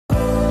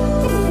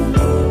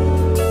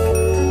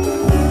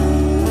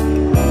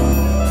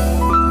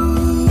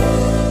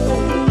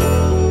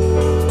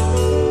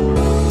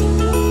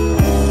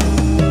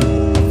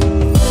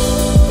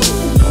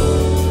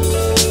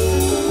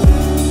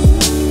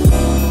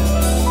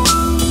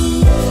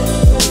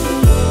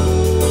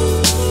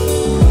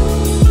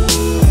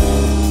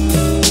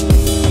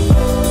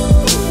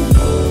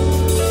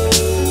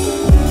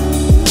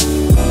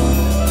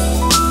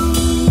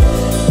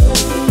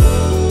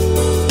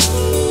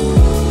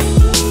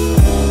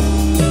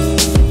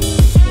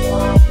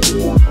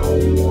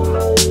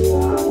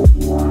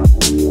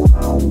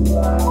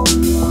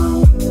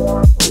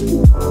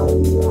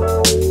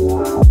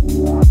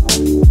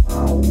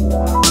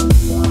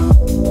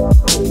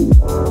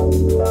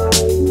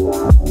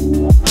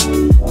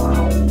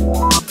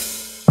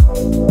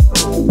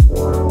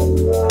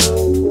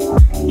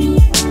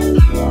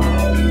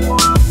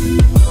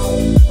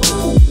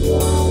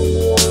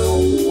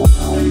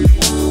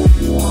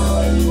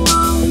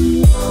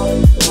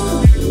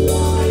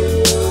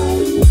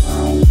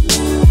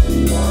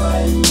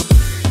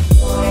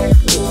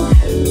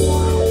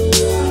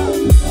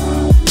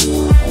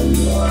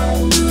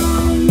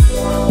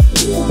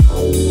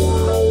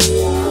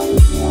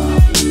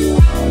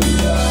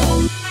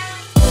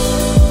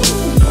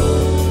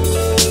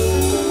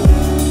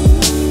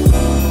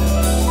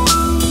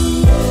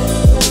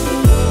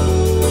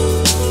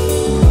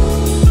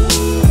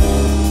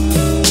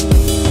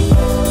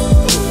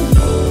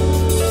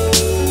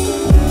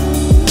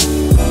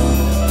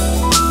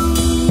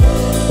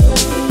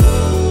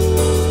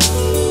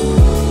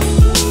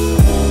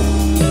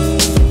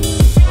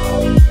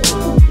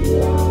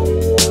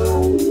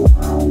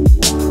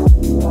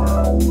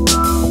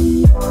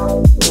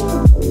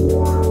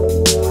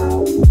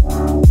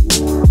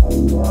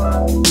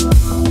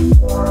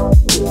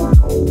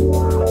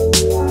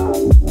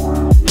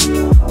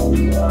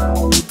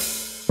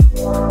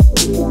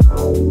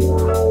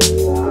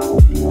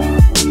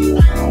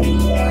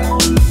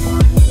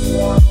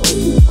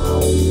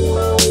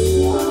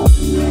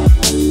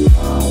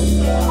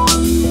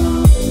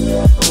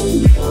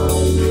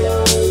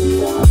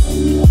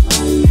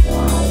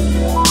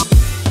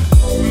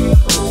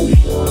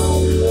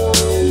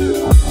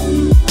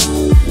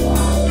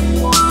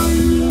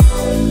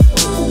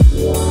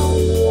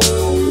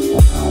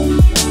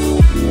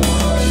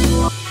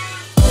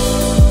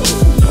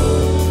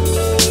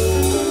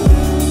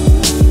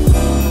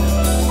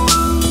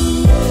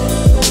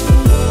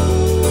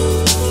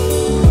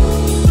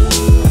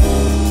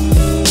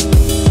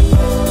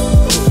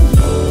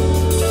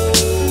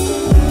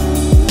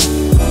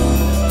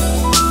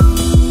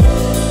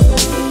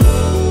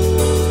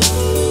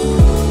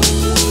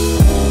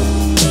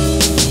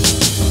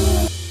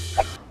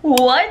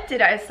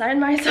guys, signed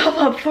myself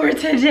up for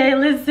today.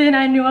 Listen,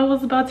 I knew I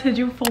was about to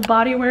do full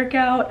body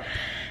workout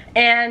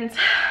and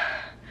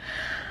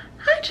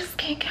I just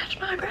can't catch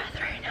my breath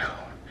right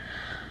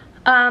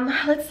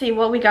now. Let's see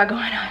what we got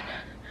going on.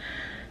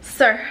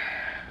 Sir,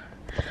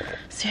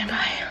 stand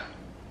by.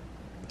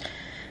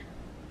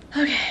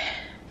 Okay.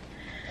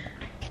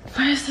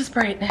 Why is this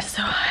brightness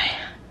so high?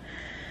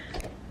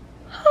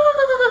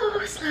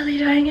 Oh, slowly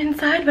dying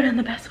inside, but in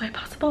the best way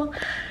possible.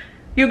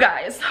 You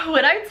guys,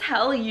 when I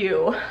tell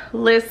you,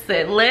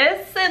 listen,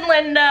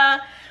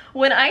 Linda,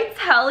 when I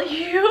tell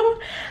you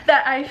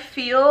that I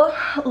feel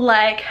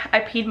like I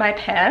peed my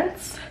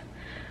pants,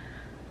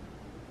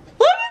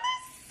 look at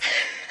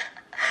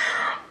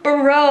this.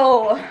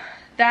 Bro,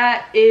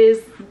 that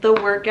is the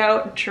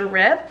workout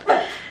drip.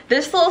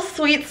 This little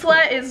sweet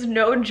sweat is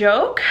no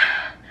joke.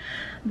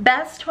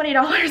 Best $20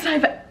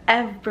 I've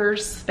ever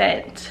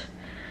spent.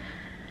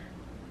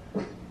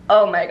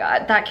 Oh my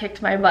god, that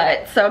kicked my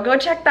butt. So go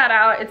check that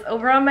out. It's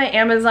over on my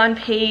Amazon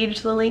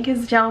page. The link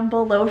is down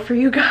below for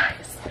you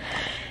guys.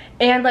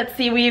 And let's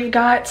see, we've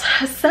got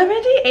a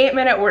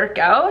 78-minute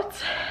workout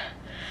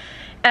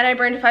and I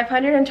burned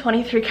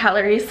 523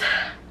 calories.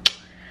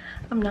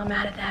 I'm not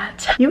mad at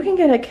that. You can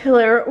get a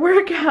killer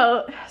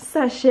workout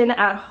session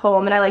at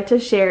home, and I like to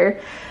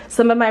share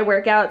some of my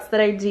workouts that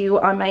I do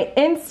on my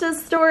Insta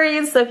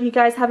stories. So if you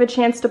guys have a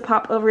chance to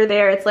pop over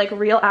there, it's like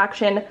real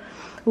action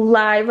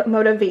live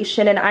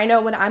motivation. And I know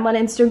when I'm on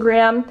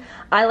Instagram,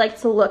 I like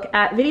to look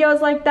at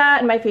videos like that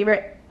and my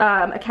favorite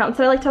accounts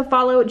that I like to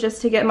follow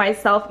just to get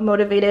myself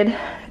motivated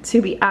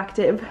to be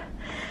active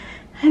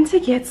and to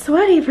get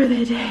sweaty for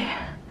the day,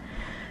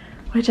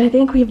 which I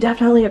think we've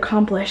definitely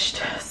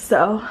accomplished.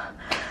 So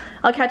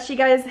I'll catch you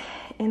guys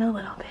in a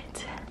little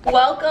bit.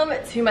 Welcome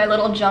to my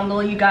little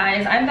jungle, you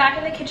guys. I'm back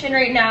in the kitchen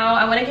right now.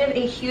 I want to give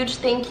a huge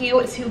thank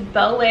you to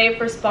UberDollWhip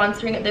for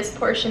sponsoring this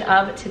portion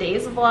of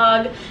today's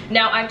vlog.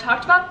 Now, I've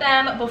talked about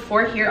them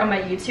before here on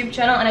my YouTube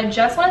channel, and I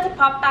just wanted to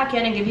pop back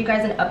in and give you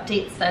guys an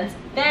update since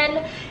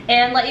then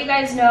and let you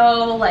guys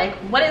know, like,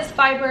 what is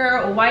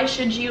fiber, why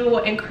should you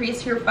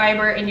increase your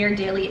fiber in your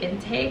daily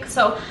intake.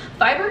 So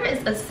fiber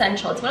is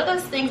essential. It's one of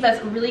those things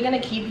that's really going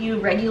to keep you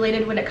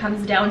regulated when it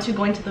comes down to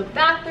going to the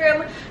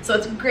bathroom. So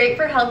it's great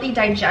for healthy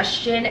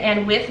digestion,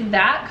 and with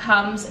that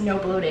comes no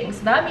bloating.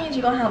 So that means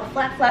you don't have a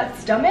flat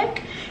stomach,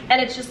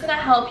 and it's just going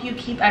to help you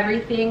keep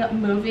everything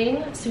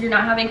moving so you're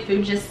not having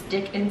food just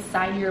stick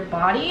inside your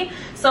body.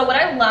 So what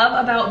I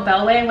love about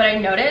UberDollWhip and what I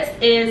noticed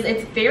is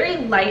it's very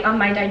light on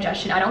my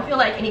digestion. I don't feel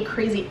like any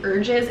crazy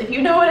urges, if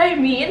you know what I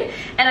mean.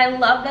 And I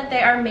love that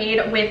they are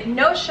made with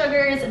no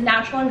sugars,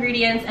 natural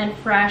ingredients, and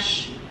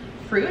fresh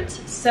fruit.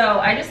 So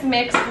I just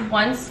mixed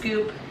 1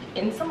 scoop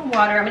in some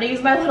water. I'm gonna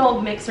use my little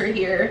mixer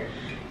here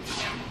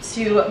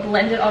to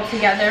blend it all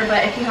together,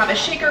 but if you have a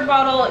shaker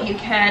bottle, you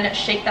can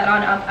shake that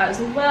on up as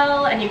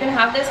well, and you can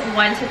have this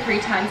 1 to 3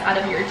 times out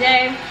of your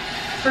day.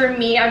 For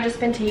me, I've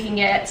just been taking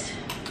it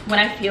when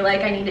I feel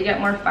like I need to get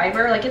more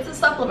fiber. Like, it's a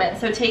supplement,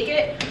 so take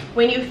it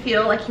when you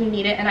feel like you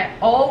need it. And I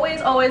always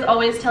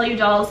tell you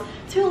dolls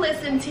to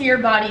listen to your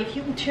body. If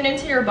you tune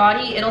into your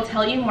body, it'll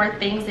tell you more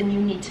things than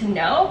you need to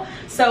know.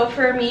 So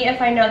for me,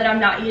 if I know that I'm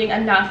not eating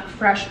enough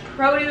fresh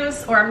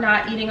produce or I'm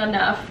not eating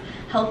enough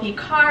healthy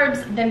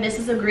carbs, then this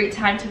is a great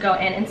time to go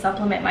in and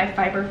supplement my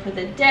fiber for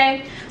the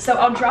day. So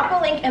I'll drop a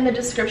link in the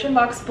description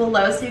box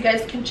below so you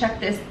guys can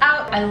check this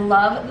out. I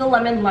love the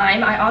lemon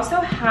lime. I also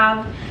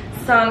have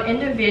some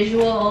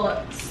individual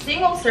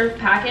single serve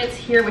packets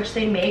here which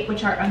they make,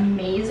 which are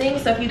amazing.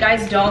 So if you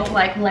guys don't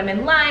like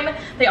lemon lime,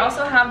 they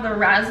also have the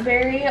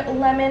raspberry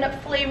lemon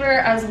flavor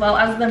as well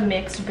as the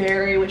mixed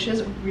berry, which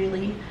is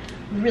really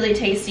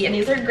tasty. And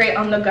these are great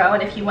on the go,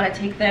 and if you want to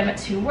take them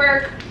to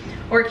work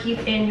or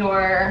keep in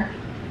your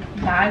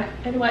bag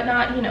and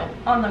whatnot, you know,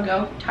 on the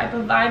go type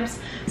of vibes.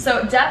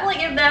 So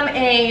definitely give them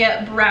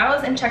a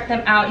browse and check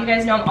them out. You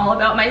guys know I'm all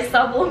about my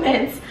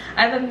supplements.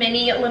 I have a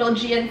mini little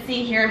GNC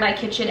here in my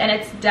kitchen, and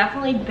it's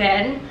definitely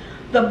been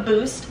the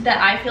boost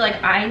that I feel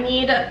like I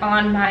need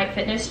on my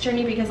fitness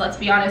journey, because let's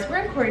be honest, we're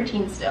in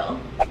quarantine still.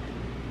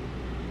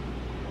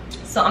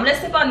 So I'm gonna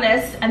sip on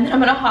this and then I'm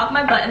gonna hop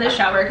my butt in the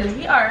shower because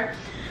we are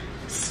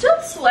still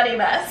sweaty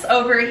mess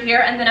over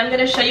here, and then I'm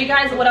gonna show you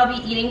guys what I'll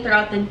be eating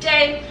throughout the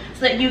day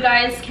so that you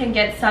guys can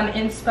get some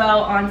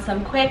inspo on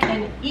some quick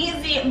and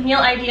easy meal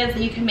ideas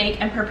that you can make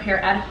and prepare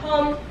at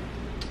home.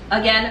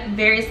 Again,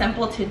 very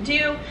simple to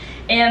do,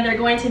 and they're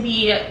going to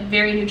be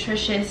very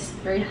nutritious,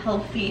 very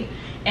healthy,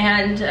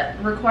 and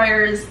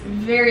requires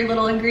very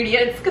little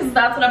ingredients, because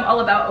that's what I'm all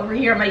about over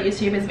here on my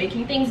YouTube, is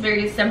making things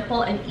very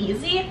simple and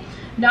easy,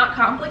 not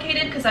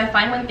complicated, because I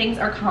find when things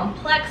are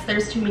complex,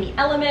 there's too many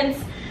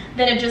elements,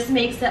 then it just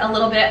makes it a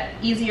little bit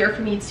easier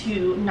for me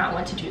to not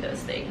want to do those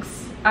things.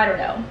 I don't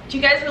know. Do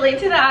you guys relate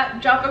to that?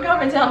 Drop a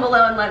comment down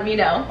below and let me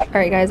know. All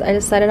right, guys, I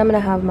decided I'm gonna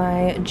have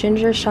my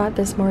ginger shot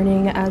this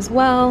morning as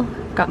well.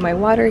 Got my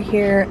water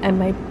here and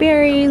my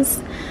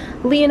berries.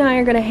 Lee and I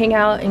are gonna hang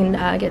out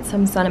and get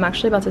some sun. I'm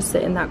actually about to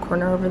sit in that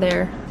corner over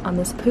there on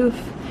this poof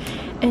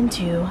and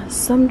do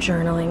some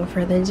journaling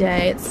for the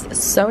day.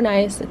 It's so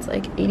nice. It's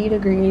like 80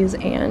 degrees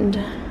and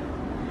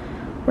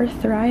We're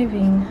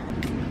thriving.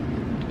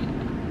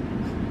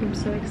 I'm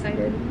so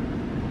excited.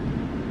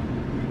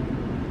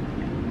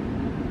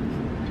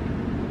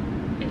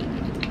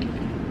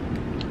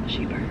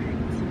 She burns.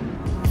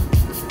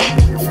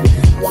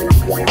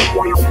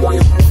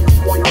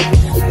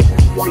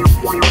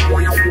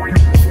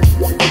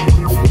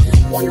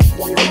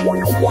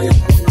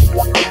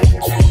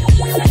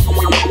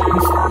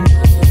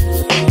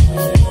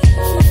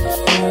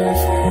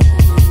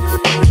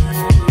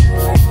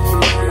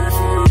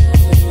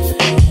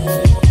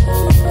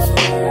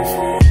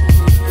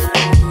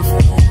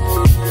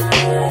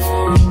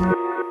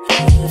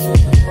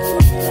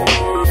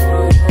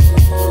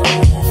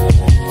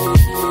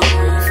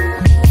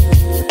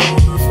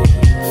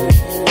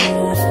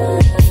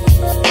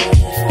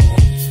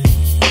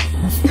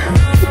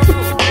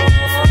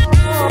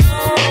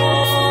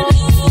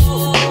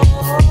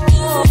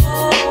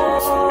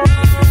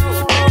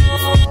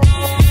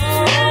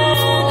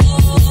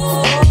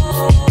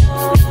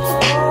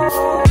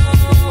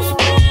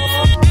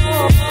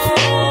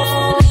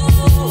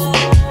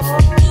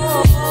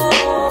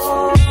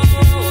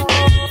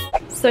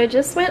 So I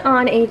just went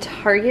on a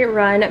Target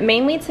run,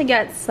 mainly to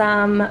get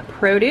some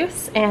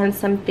produce and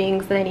some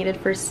things that I needed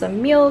for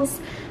some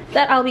meals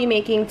that I'll be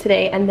making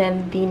today and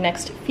then the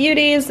next few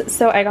days.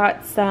 So I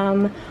got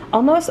some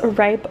almost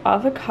ripe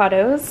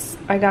avocados.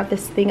 I got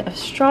this thing of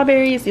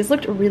strawberries. These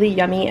looked really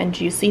yummy and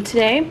juicy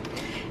today.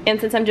 And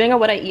since I'm doing a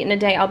what I eat in a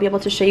day, I'll be able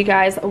to show you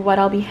guys what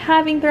I'll be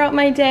having throughout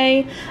my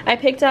day. I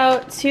picked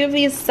out 2 of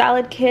these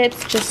salad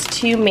kits just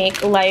to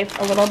make life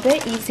a little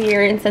bit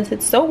easier. And since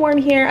it's so warm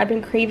here, I've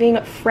been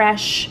craving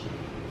fresh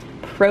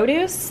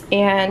produce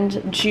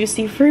and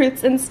juicy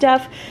fruits and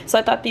stuff. So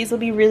I thought these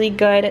would be really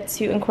good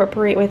to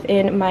incorporate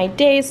within my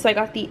day. So I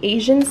got the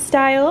Asian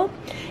style.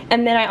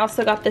 And then I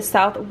also got the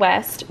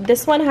Southwest.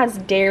 This one has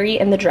dairy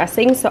in the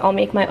dressing, so I'll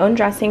make my own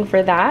dressing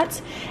for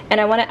that. And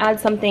I want to add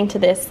something to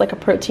this, like a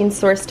protein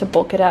source to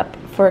bulk it up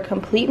for a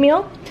complete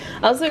meal.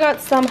 I also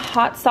got some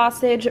hot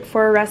sausage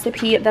for a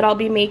recipe that I'll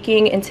be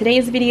making in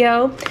today's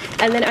video.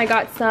 And then I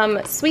got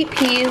some sweet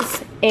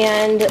peas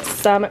and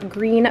some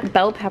green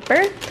bell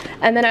pepper.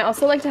 And then I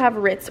also like to have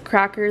Ritz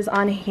crackers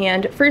on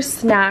hand for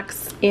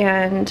snacks,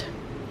 and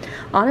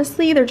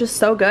honestly, they're just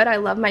so good. I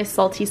love my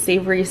salty,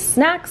 savory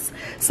snacks.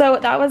 So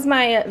that was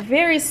my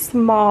very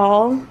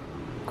small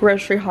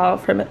grocery haul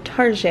from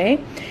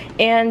Target.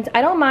 And I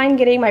don't mind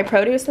getting my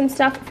produce and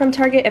stuff from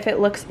Target if it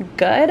looks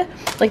good.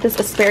 Like this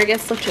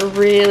asparagus looked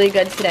really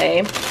good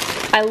today.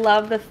 I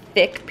love the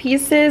thick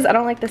pieces. I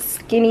don't like the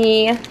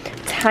skinny,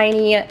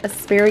 tiny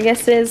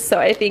asparaguses. So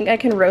I think I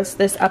can roast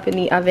this up in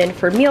the oven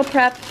for meal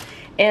prep,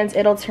 and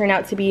it'll turn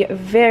out to be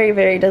very,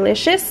 very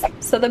delicious.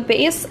 So the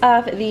base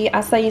of the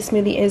acai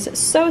smoothie is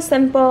so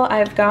simple.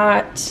 I've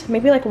got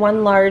maybe like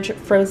 1 large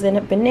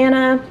frozen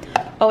banana.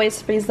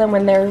 Always freeze them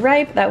when they're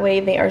ripe, that way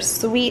they are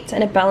sweet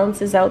and it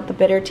balances out the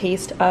bitter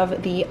taste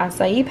of the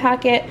acai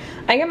packet.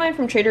 I get mine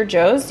from Trader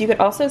Joe's. You could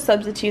also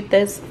substitute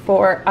this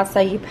for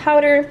acai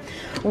powder,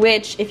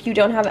 which if you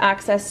don't have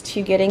access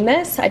to getting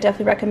this, I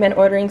definitely recommend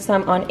ordering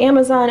some on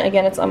Amazon.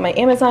 Again, it's on my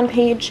Amazon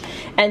page.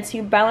 And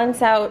to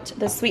balance out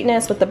the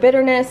sweetness with the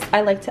bitterness,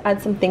 I like to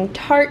add something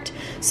tart.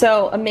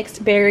 So a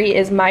mixed berry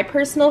is my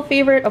personal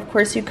favorite. Of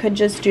course, you could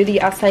just do the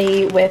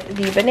acai with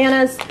the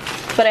bananas,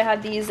 but I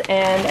had these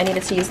and I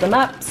needed to use them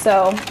up.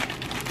 So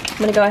I'm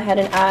gonna go ahead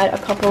and add a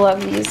couple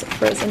of these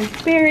frozen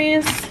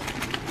berries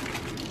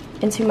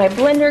into my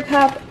blender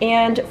cup.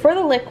 And for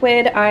the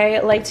liquid, I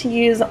like to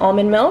use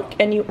almond milk,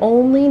 and you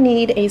only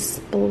need a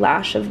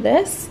splash of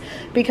this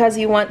because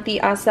you want the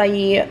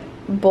acai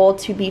bowl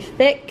to be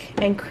thick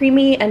and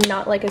creamy and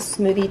not like a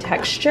smoothie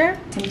texture.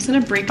 I'm just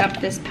gonna break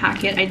up this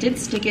packet. I did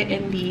stick it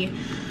in the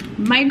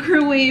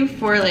microwave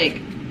for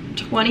like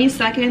 20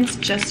 seconds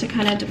just to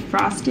kind of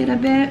defrost it a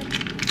bit.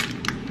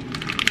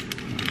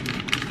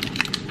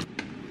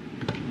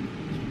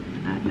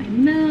 Add my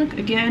milk.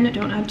 Again,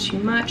 don't add too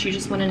much. You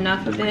just want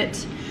enough of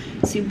it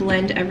to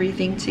blend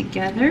everything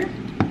together.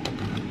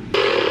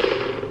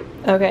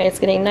 Okay, it's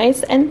getting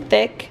nice and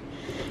thick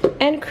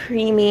and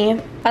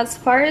creamy. As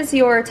far as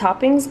your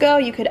toppings go,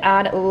 you could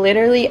add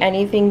literally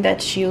anything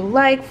that you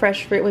like.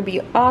 Fresh fruit would be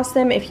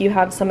awesome if you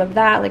have some of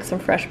that, like some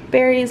fresh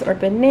berries or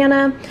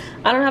banana.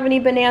 I don't have any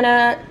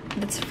banana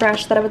that's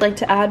fresh that I would like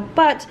to add,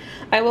 but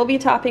I will be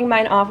topping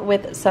mine off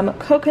with some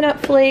coconut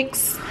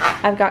flakes.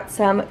 I've got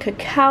some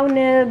cacao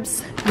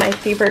nibs, my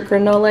favorite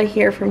granola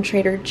here from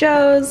Trader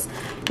Joe's,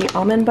 the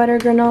almond butter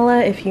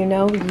granola. If you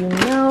know, you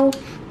know.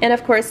 And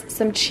of course,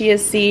 some chia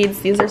seeds.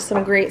 These are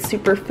some great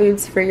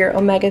superfoods for your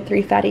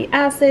omega-3 fatty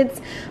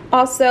acids.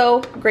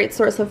 Also, great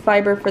source of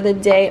fiber for the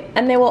day,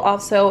 and they will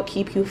also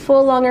keep you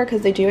full longer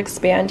because they do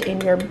expand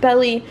in your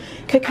belly.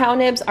 Cacao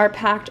nibs are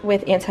packed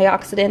with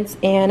antioxidants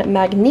and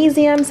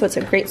magnesium, so it's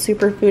a great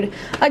superfood,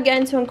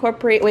 again, to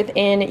incorporate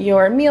within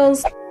your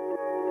meals.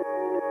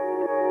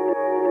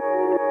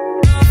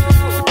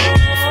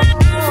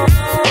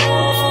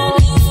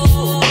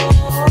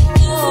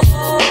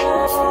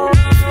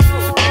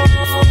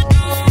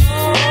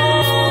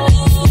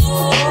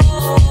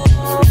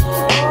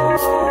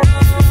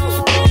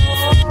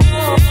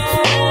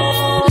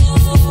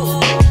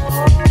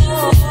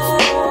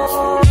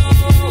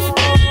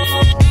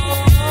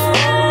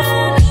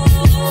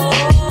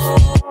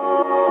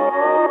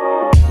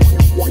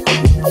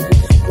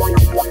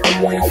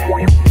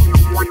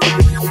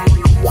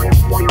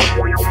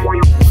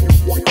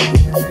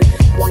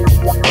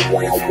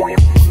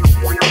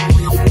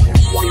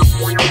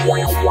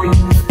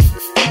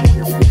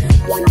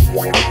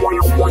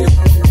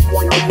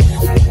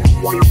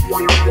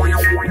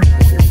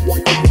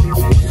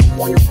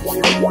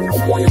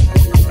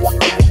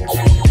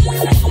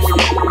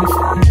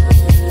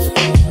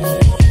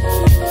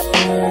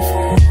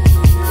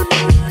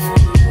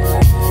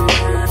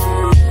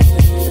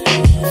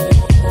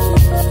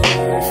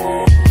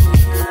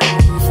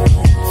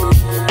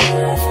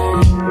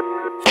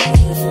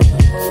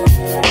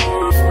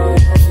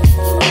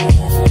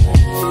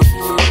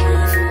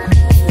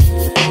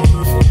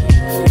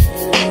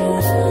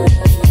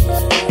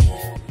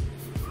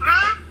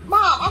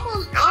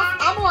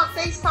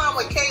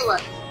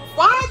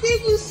 Why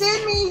did you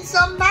send me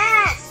some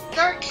masks?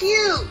 They're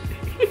cute.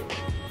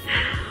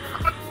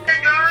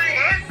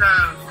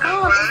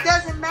 Oh, it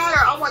doesn't matter.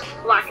 I want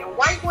the black and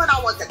white one.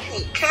 I want the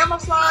pink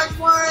camouflage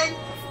one.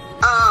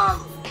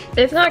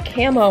 It's not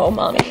camo,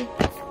 mommy.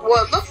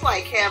 Well, it looks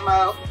like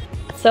camo.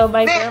 So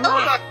my Man, grandma.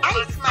 those are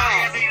ice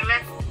masks.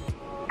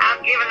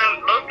 I'm giving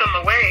them most of them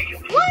away.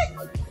 What?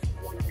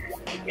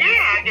 Yeah,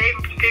 I gave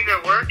them to people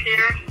at work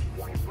here.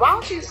 Why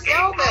don't you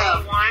sell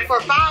them for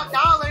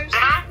 $5?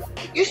 Huh?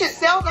 You should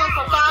sell them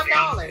for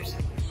 $5.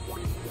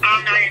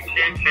 I'm not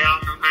interested in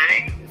selling them,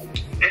 honey.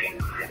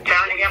 Just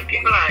trying to help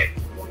people out.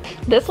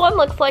 This one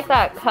looks like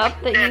that cup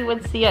that you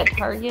would see at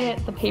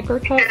Target, the paper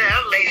cup. Yeah,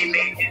 that lady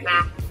made you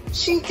some.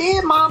 She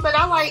did, Mom, but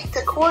I like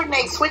to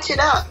coordinate, switch it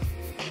up.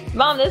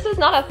 Mom, this is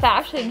not a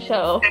fashion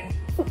show.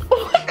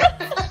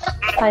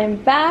 I'm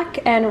back,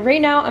 and right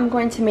now I'm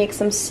going to make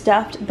some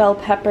stuffed bell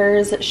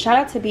peppers. Shout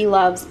out to B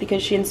Loves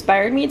because she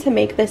inspired me to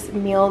make this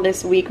meal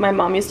this week. My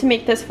mom used to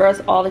make this for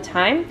us all the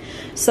time.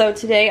 So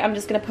today I'm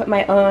just gonna put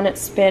my own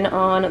spin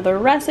on the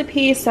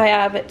recipe. So I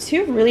have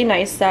 2 really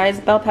nice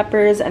sized bell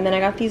peppers, and then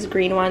I got these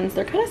green ones.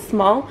 They're kind of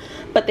small,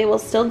 but they will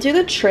still do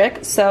the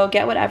trick. So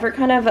get whatever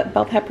kind of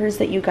bell peppers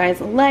that you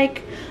guys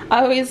like.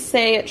 I always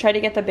say try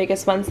to get the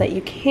biggest ones that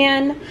you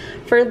can.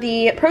 For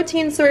the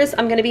protein source,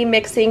 I'm gonna be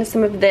mixing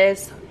some of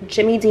this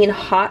Jimmy Dean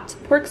hot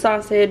pork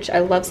sausage. I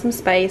love some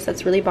spice,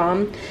 that's really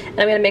bomb. And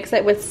I'm gonna mix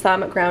it with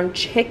some ground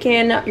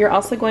chicken. You're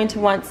also going to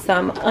want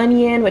some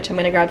onion, which I'm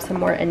gonna grab some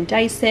more and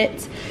dice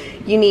it.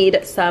 You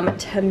need some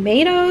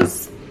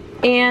tomatoes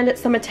and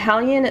some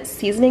Italian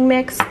seasoning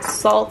mix,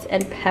 salt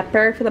and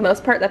pepper. For the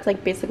most part, that's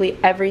like basically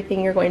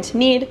everything you're going to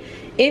need.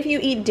 If you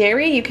eat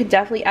dairy, you could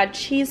definitely add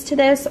cheese to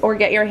this or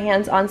get your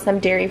hands on some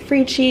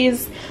dairy-free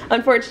cheese.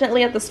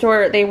 Unfortunately, at the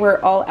store, they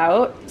were all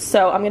out,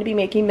 so I'm gonna be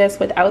making this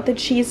without the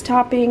cheese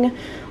topping,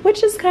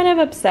 which is kind of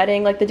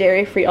upsetting, like the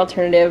dairy-free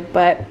alternative,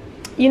 but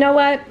you know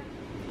what?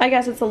 I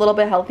guess it's a little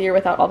bit healthier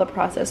without all the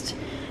processed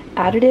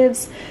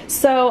additives.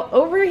 So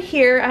over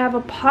here, I have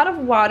a pot of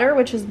water,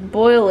 which is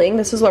boiling.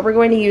 This is what we're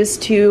going to use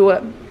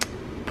to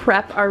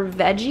prep our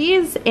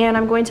veggies, and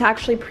I'm going to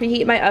actually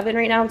preheat my oven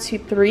right now to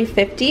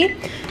 350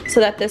 so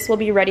that this will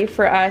be ready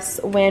for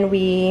us when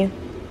we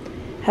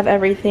have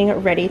everything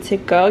ready to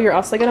go. You're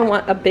also going to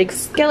want a big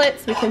skillet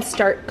so we can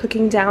start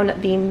cooking down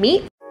the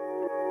meat.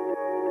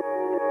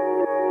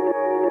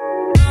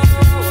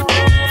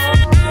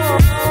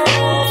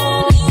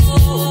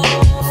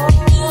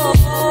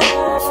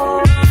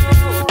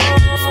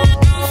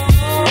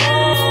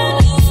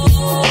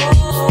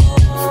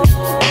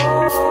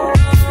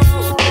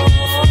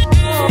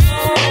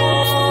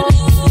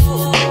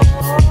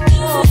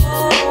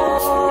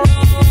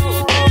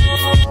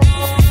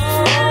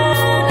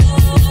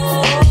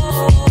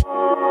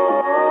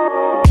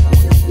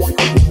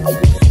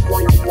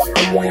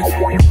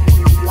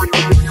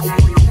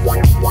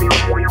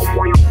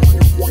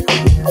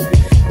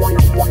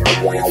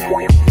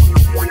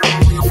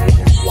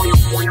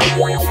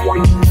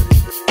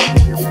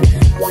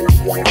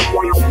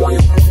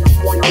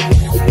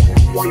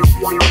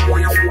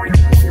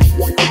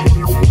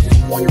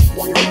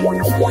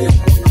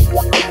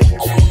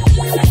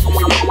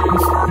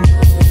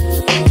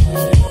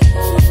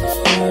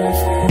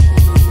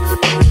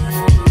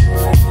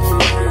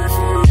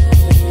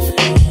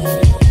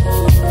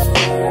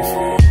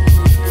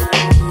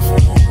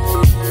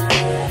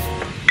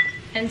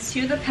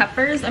 To the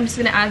peppers, I'm just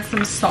gonna add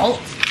some salt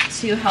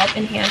to help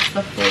enhance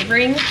the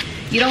flavoring.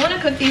 You don't want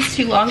to cook these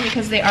too long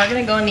because they are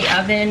gonna go in the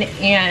oven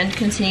and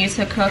continue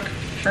to cook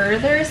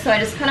further. So I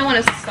just kind of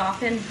want to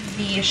soften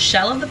the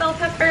shell of the bell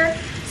pepper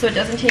so it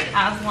doesn't take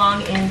as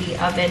long in the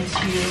oven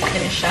to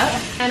finish up.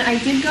 And I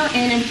did go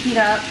in and heat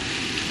up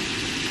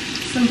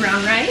some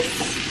brown rice.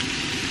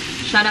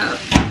 Shout out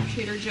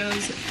Trader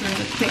Joe's for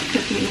the quick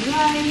cooking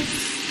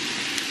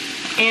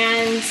rice.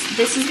 And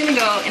this is gonna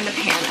go in the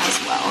pan as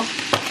well.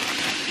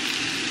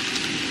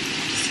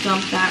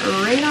 Dump that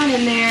right on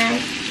in there.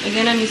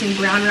 Again, I'm using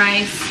brown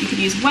rice. You could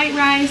use white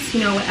rice,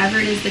 you know, whatever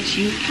it is that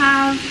you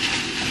have.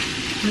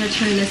 I'm gonna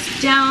turn this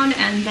down,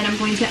 and then I'm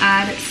going to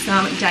add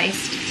some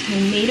diced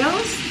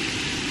tomatoes.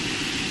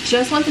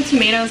 Just want the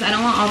tomatoes, I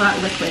don't want all that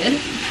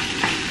liquid,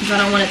 because I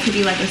don't want it to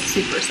be like a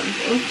soup or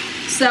something.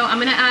 So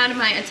I'm gonna add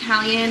my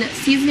Italian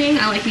seasoning.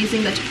 I like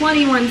using the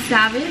 21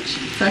 Savage.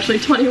 It's actually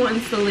 21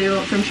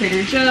 Salute from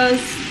Trader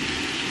Joe's.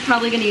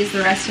 Probably gonna use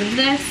the rest of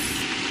this.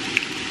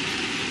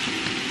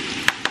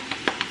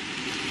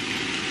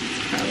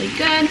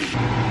 Good.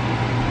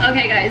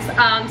 Okay guys,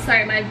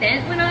 sorry, my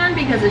vent went on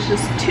because it's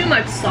just too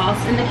much sauce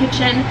in the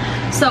kitchen.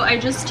 So I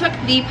just took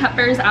the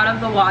peppers out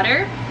of the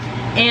water,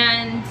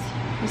 and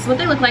this is what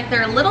they look like.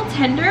 They're a little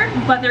tender,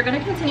 but they're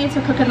gonna continue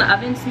to cook in the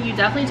oven, so you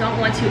definitely don't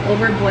want to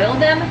overboil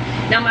them.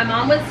 Now my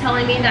mom was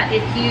telling me that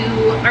if you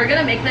are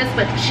gonna make this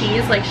with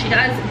cheese like she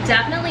does,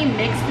 definitely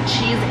mix the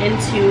cheese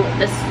into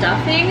the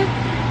stuffing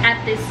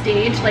at this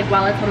stage, like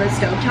while it's on the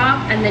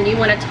stovetop, and then you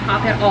wanna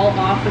top it all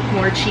off with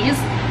more cheese.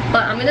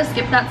 But I'm gonna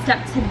skip that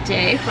step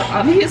today for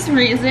obvious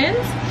reasons.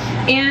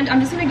 And I'm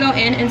just gonna go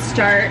in and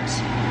start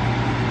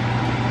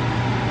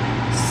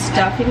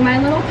stuffing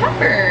my little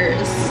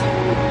peppers.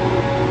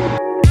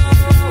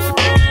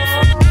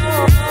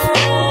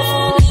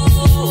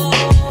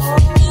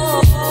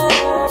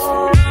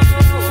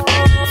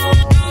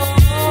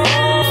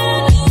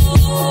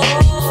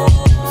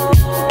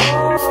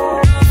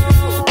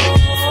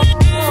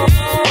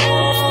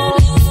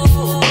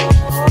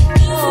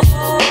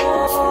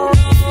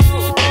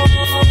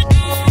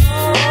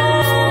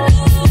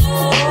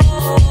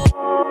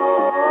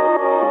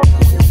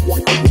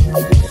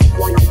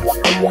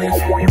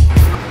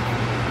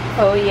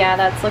 Oh yeah,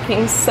 that's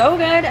looking so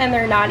good, and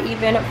they're not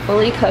even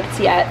fully cooked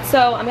yet.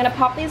 So I'm gonna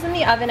pop these in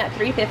the oven at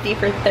 350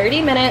 for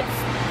 30 minutes,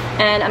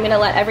 and I'm gonna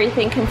let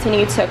everything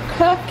continue to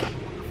cook. I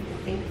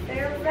think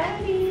they're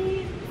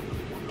ready.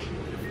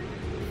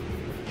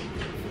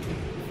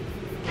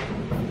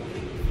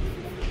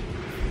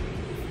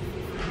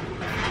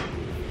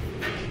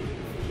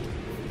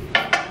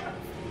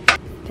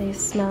 They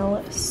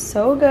smell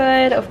so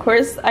good. Of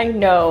course, I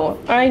know,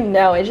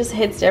 it just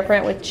hits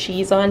different with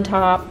cheese on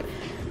top.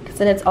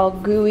 And it's all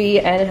gooey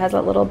and it has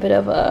a little bit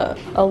of a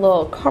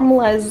little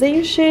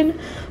caramelization,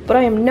 but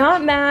I am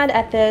not mad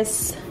at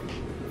this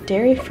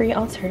dairy-free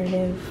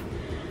alternative.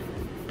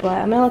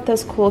 But I'm gonna let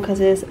those cool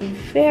because it is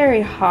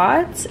very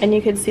hot, and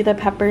you can see the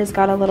peppers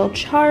got a little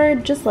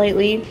charred just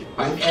lightly.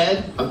 I'm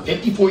Ed, I'm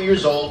 54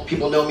 years old,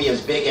 people know me as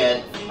Big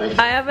Ed.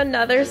 I have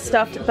another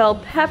stuffed bell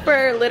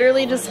pepper,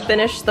 literally just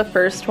finished the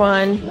first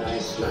one.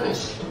 Nice,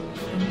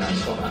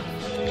 hold on.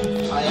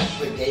 I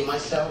actually gave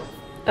myself.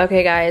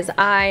 Okay guys,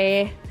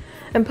 I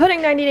am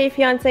putting 90 Day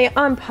Fiancé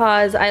on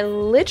pause. I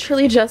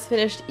literally just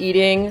finished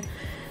eating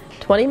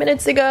 20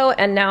 minutes ago,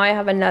 and now I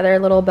have another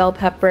little bell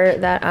pepper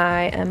that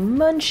I am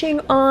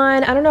munching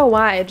on. I don't know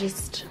why,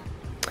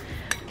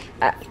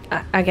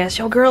 I guess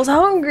your girl's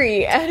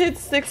hungry, and it's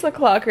 6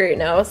 o'clock right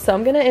now, so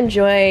I'm gonna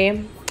enjoy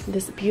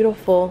this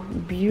beautiful,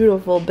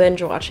 beautiful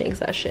binge watching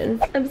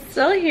session. I'm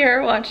still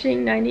here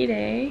watching 90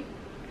 Day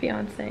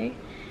Fiancé,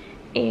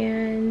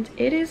 and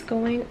it is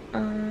going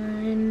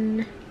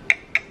on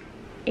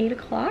 8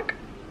 o'clock.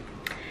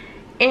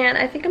 And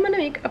I think I'm gonna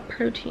make a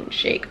protein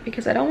shake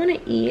because I don't want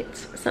to eat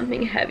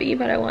something heavy,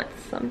 but I want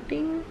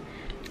something,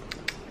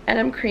 and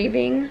I'm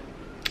craving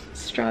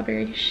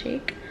strawberry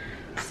shake.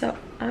 So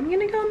I'm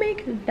gonna go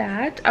make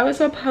that. I was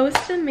supposed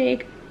to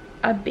make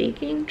a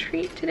baking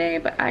treat today,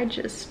 but I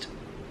just,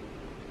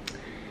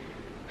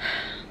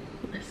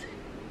 listen,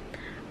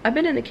 I've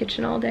been in the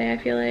kitchen all day. I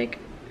feel like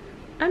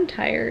I'm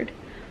tired,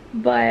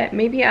 but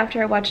maybe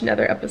after I watch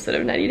another episode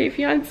of 90 Day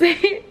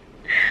Fiancé,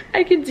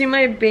 I could do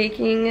my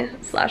baking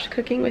 /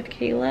 cooking with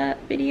Kayla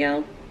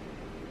video.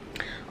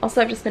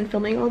 Also, I've just been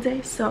filming all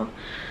day, so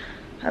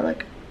I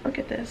look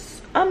at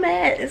this, a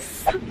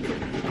mess.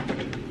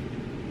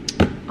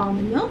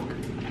 Almond milk,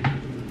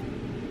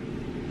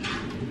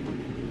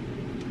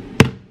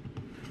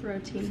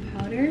 protein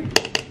powder,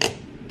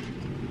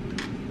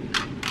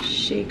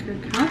 shaker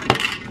cup.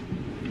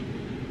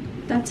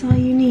 That's all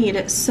you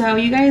need. So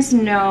you guys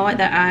know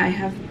that I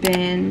have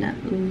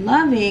been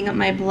loving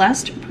my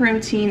Blessed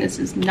protein. This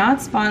is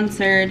not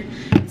sponsored.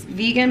 It's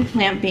vegan,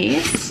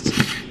 plant-based.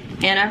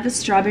 And I have the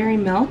strawberry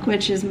milk,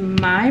 which is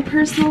my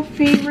personal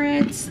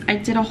favorite. I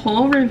did a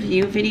whole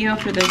review video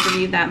for those of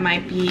you that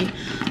might be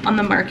on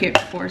the market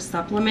for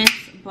supplements,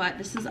 but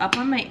this is up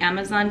on my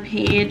Amazon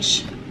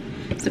page.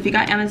 So if you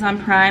got Amazon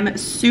Prime,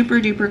 super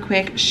duper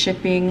quick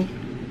shipping.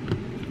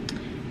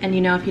 And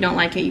you know, if you don't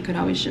like it, you could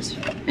always just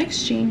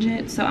exchange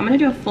it. So I'm gonna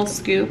do a full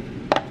scoop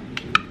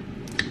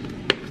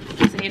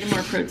because I needed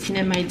more protein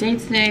in my day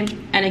today.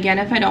 And again,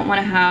 if I don't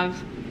wanna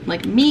have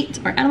like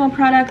meat or animal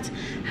product,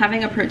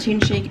 having a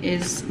protein shake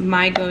is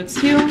my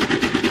go-to.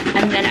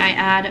 And then I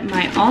add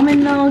my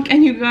almond milk.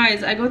 And you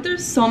guys, I go through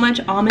so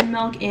much almond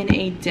milk in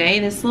a day.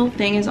 This little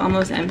thing is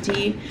almost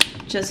empty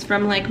just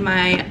from like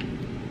my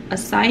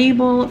acai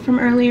bowl from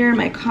earlier,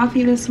 my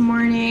coffee this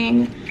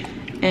morning,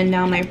 and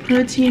now my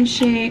protein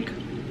shake.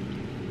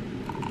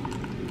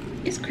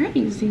 It's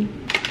crazy.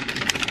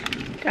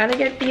 Gotta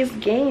get these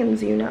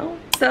gains, you know?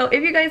 So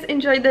if you guys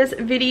enjoyed this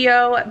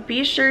video,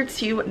 be sure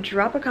to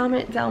drop a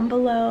comment down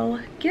below,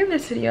 give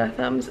this video a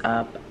thumbs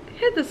up,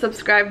 hit the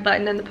subscribe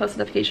button and the post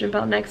notification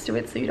bell next to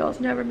it so you don't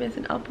never miss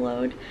an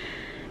upload.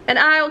 And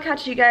I will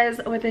catch you guys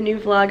with a new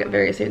vlog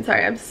very soon.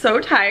 Sorry, I'm so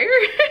tired.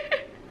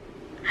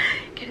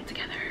 Get it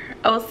together.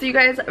 I will see you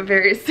guys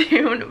very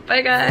soon.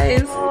 Bye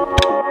guys.